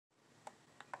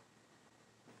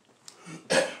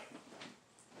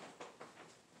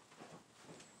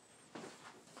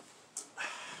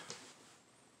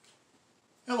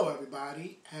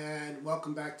everybody, and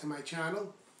welcome back to my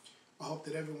channel. I hope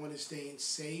that everyone is staying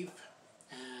safe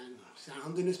and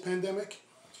sound in this pandemic,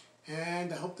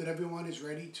 and I hope that everyone is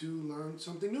ready to learn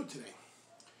something new today.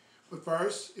 But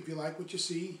first, if you like what you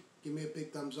see, give me a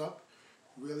big thumbs up.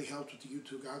 It really helps with the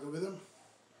YouTube algorithm.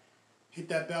 Hit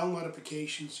that bell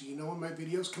notification so you know when my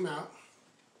videos come out.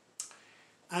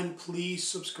 And please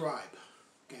subscribe,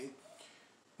 okay?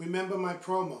 Remember my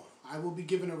promo. I will be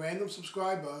giving a random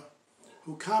subscriber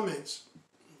who comments,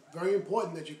 very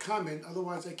important that you comment,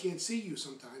 otherwise I can't see you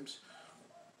sometimes,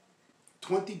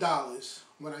 $20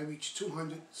 when I reach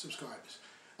 200 subscribers.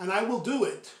 And I will do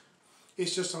it,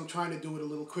 it's just I'm trying to do it a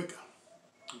little quicker,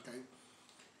 okay?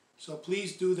 So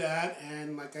please do that,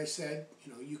 and like I said,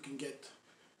 you can get,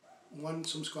 one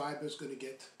subscriber is going to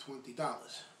get $20,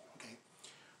 okay?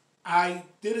 I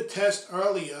did a test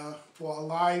earlier for a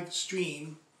live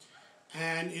stream,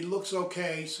 and it looks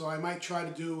okay, so I might try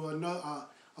to do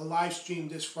a live stream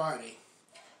this Friday.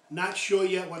 Not sure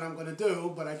yet what I'm going to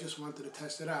do, but I just wanted to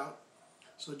test it out.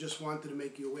 So just wanted to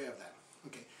make you aware of that.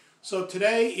 Okay, so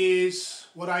today is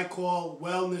what I call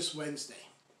Wellness Wednesday.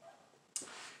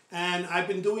 And I've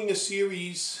been doing a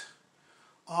series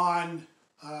on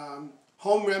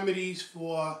home remedies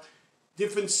for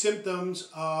different symptoms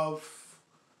of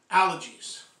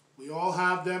allergies. We all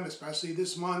have them, especially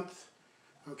this month.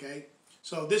 Okay,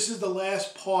 so this is the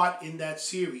last part in that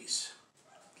series.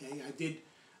 Okay, I did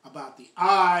about the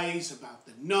eyes, about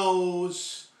the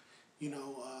nose,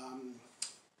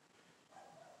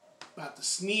 about the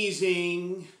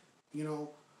sneezing,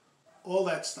 all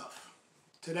that stuff.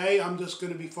 Today I'm just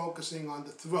going to be focusing on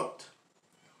the throat,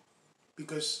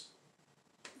 because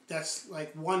that's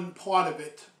like one part of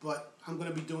it, but I'm going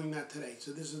to be doing that today.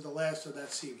 So this is the last of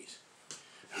that series.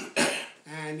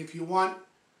 And if you want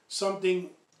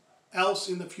something else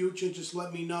in the future, just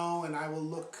let me know and I will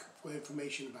look for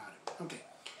information about it. Okay,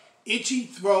 itchy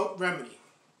throat remedy.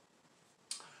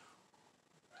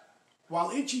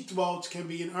 While itchy throats can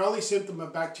be an early symptom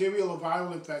of bacterial or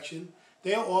viral infection,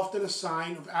 they are often a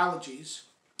sign of allergies,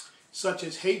 such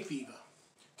as hay fever.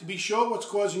 To be sure what's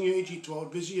causing your itchy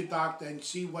throat, visit your doctor and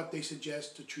see what they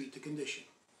suggest to treat the condition.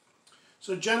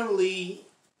 So generally,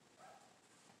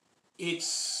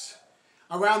 it's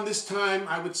around this time,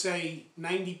 I would say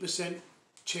 90%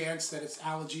 chance that it's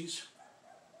allergies.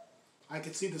 I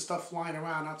can see the stuff flying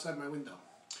around outside my window.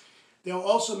 There are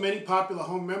also many popular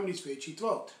home remedies for itchy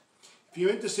throat. If you're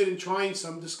interested in trying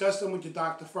some, discuss them with your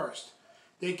doctor first.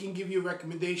 They can give you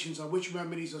recommendations on which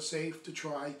remedies are safe to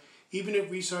try, even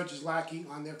if research is lacking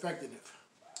on their effectiveness.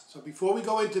 So before we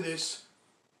go into this,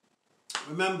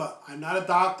 remember, I'm not a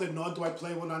doctor, nor do I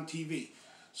play one on TV.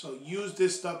 So use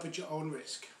this stuff at your own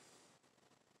risk.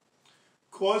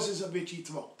 Causes of itchy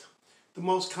throat. The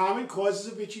most common causes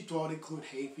of itchy throat include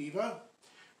hay fever,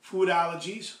 food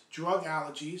allergies, drug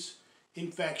allergies,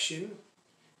 infection,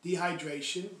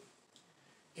 dehydration,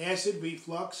 acid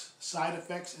reflux, side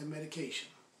effects, and medication.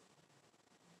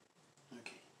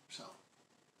 Okay, so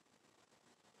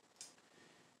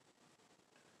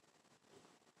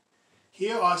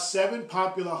here are 7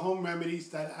 popular home remedies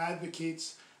that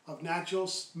advocates of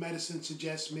natural medicine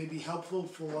suggest may be helpful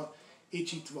for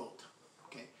itchy throat.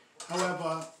 Okay.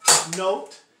 However,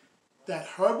 note that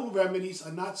herbal remedies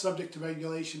are not subject to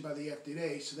regulation by the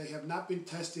FDA, so they have not been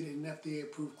tested in an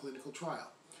FDA-approved clinical trial.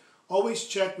 Always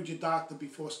check with your doctor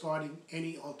before starting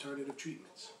any alternative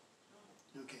treatments.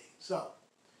 Okay, so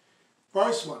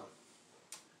first one.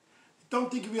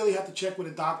 Don't think you really have to check with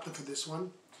a doctor for this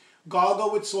one.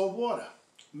 Gargle with salt water.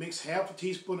 Mix half a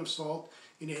teaspoon of salt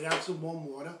in 8 ounces of warm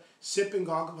water. Sip and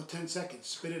gargle for 10 seconds.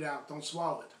 Spit it out. Don't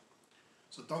swallow it.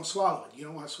 So don't swallow it. You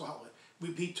don't want to swallow it.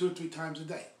 Repeat 2 or 3 times a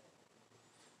day.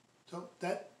 So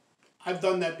I've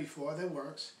done that before. That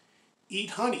works.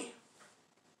 Eat honey.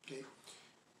 Okay.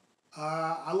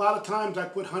 A lot of times I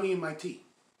put honey in my tea.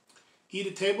 Eat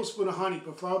a tablespoon of honey,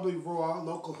 preferably raw,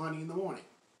 local honey in the morning.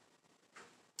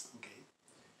 Okay.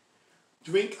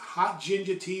 Drink hot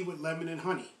ginger tea with lemon and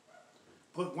honey.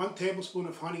 Put 1 tablespoon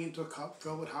of honey into a cup,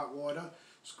 fill with hot water.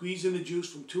 Squeeze in the juice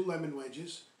from 2 lemon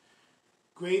wedges.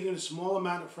 Grate in a small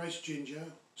amount of fresh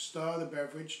ginger. Stir the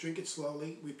beverage. Drink it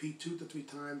slowly. Repeat 2 to 3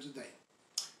 times a day.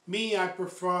 Me, I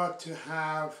prefer to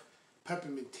have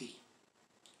peppermint tea,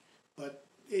 but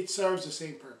it serves the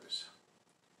same purpose.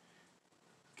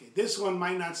 Okay, this one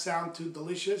might not sound too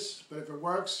delicious, but if it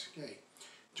works, okay.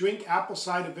 Drink apple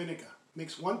cider vinegar.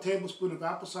 Mix 1 tablespoon of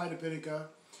apple cider vinegar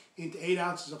into 8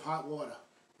 ounces of hot water.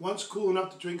 Once cool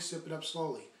enough to drink, sip it up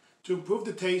slowly. To improve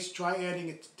the taste, try adding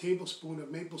a tablespoon of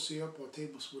maple syrup or a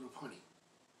tablespoon of honey.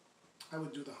 I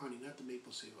would do the honey, not the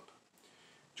maple syrup.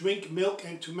 Drink milk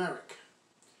and turmeric.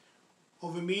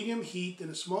 Over medium heat in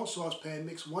a small saucepan,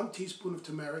 mix 1 teaspoon of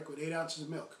turmeric with 8 ounces of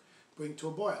milk. Bring to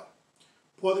a boil.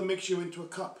 Pour the mixture into a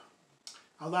cup.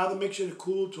 Allow the mixture to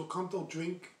cool to a comfortable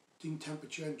drinking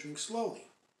temperature and drink slowly.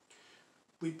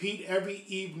 Repeat every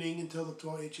evening until the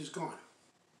throat itch is gone.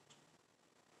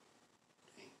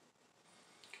 Okay.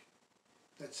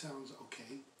 That sounds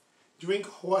okay. Drink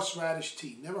horseradish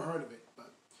tea. Never heard of it,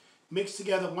 but mix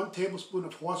together 1 tablespoon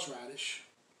of horseradish,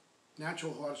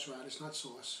 natural horseradish, not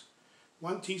sauce,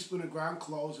 1 teaspoon of ground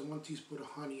cloves, and 1 teaspoon of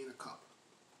honey in a cup.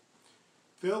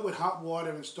 Fill with hot water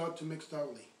and start to mix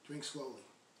thoroughly. Drink slowly.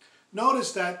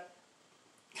 Notice that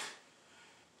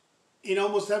in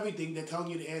almost everything they're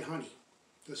telling you to add honey,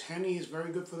 because honey is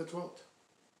very good for the throat.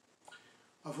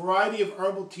 A variety of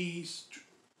herbal teas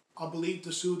are believed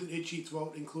to soothe an itchy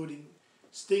throat, including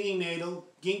stinging nettle,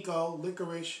 ginkgo,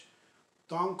 licorice,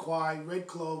 dong quai, red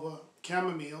clover,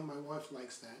 chamomile, my wife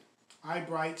likes that,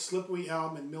 eyebright, slippery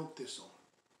elm, and milk thistle.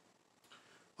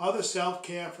 Other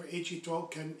self-care for itchy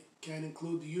throat can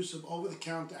include the use of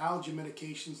over-the-counter allergy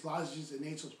medications, lozenges, and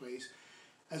nasal sprays,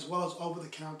 as well as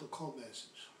over-the-counter cold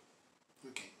medicines.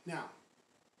 Okay, now,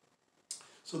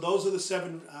 so those are the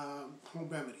 7 home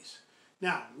remedies.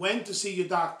 Now, when to see your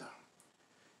doctor?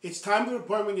 It's time for an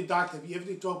appointment with your doctor if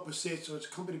your throat persists or it's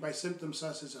accompanied by symptoms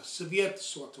such as a severe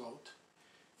sore throat,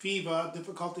 fever,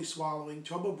 difficulty swallowing,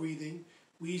 trouble breathing,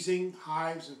 wheezing,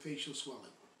 hives, and facial swelling.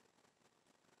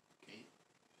 Okay.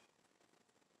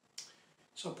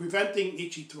 So preventing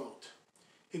itchy throat.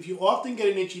 If you often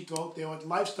get an itchy throat, there are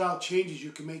lifestyle changes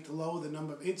you can make to lower the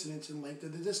number of incidents and length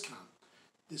of the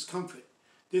discomfort.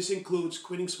 This includes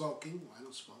quitting smoking. Well, I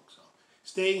don't smoke, so.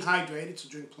 Staying hydrated, so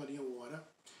drink plenty of water.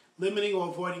 Limiting or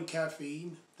avoiding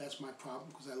caffeine. That's my problem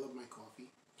because I love my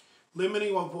coffee.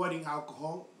 Limiting or avoiding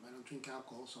alcohol. I don't drink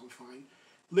alcohol, so I'm fine.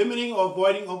 Limiting or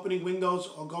avoiding opening windows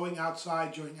or going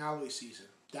outside during allergy season.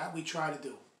 That we try to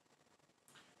do.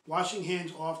 Washing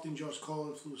hands often during cold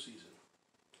and flu season.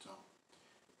 So,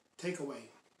 takeaway.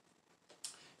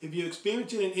 If you're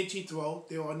experiencing an itchy throat,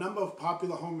 there are a number of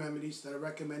popular home remedies that are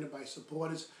recommended by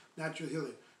supporters, natural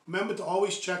healing. Remember to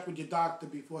always check with your doctor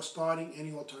before starting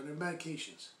any alternative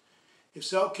medications. If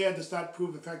self-care does not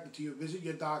prove effective to you, visit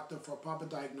your doctor for a proper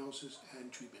diagnosis and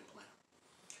treatment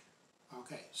plan.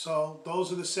 Okay, so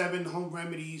those are the 7 home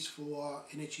remedies for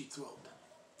an itchy throat.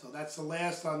 So that's the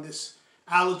last on this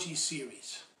allergy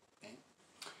series. Okay.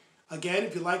 Again,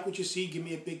 if you like what you see, give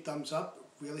me a big thumbs up.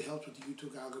 It really helps with the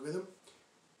YouTube algorithm.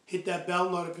 Hit that bell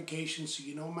notification so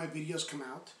you know when my videos come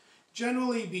out.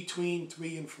 Generally between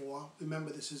 3 and 4.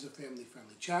 Remember, this is a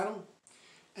family-friendly channel.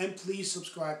 And please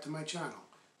subscribe to my channel.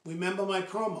 Remember my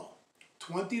promo.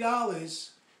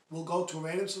 $20 will go to a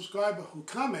random subscriber who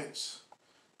comments.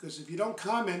 Because if you don't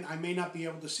comment, I may not be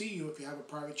able to see you if you have a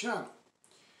private channel.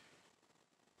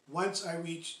 Once I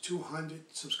reach 200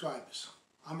 subscribers.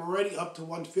 I'm already up to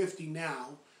 150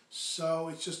 now, so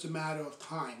it's just a matter of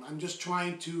time. I'm just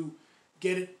trying to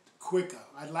get it quicker.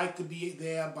 I'd like to be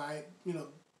there by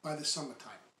the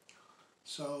summertime.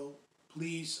 So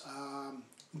please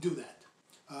do that.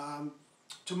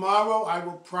 Tomorrow I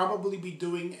will probably be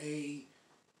doing a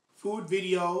food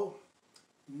video.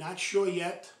 Not sure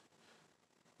yet.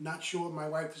 Not sure what my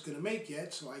wife is going to make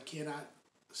yet, so I cannot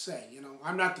say.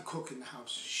 I'm not the cook in the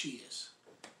house. She is.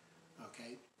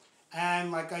 Okay?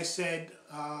 And like I said,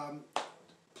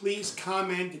 please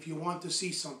comment if you want to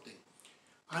see something.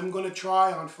 I'm going to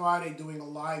try on Friday doing a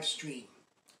live stream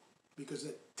because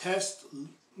the test,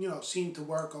 seemed to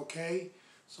work okay.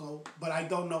 So, but I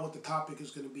don't know what the topic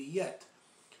is going to be yet.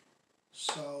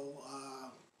 So,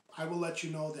 I will let you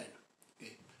know then.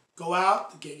 Okay. Go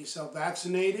out, get yourself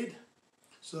vaccinated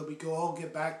so that we can all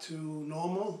get back to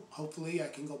normal. Hopefully, I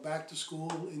can go back to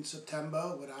school in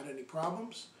September without any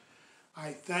problems.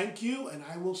 I thank you, and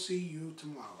I will see you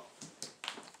tomorrow.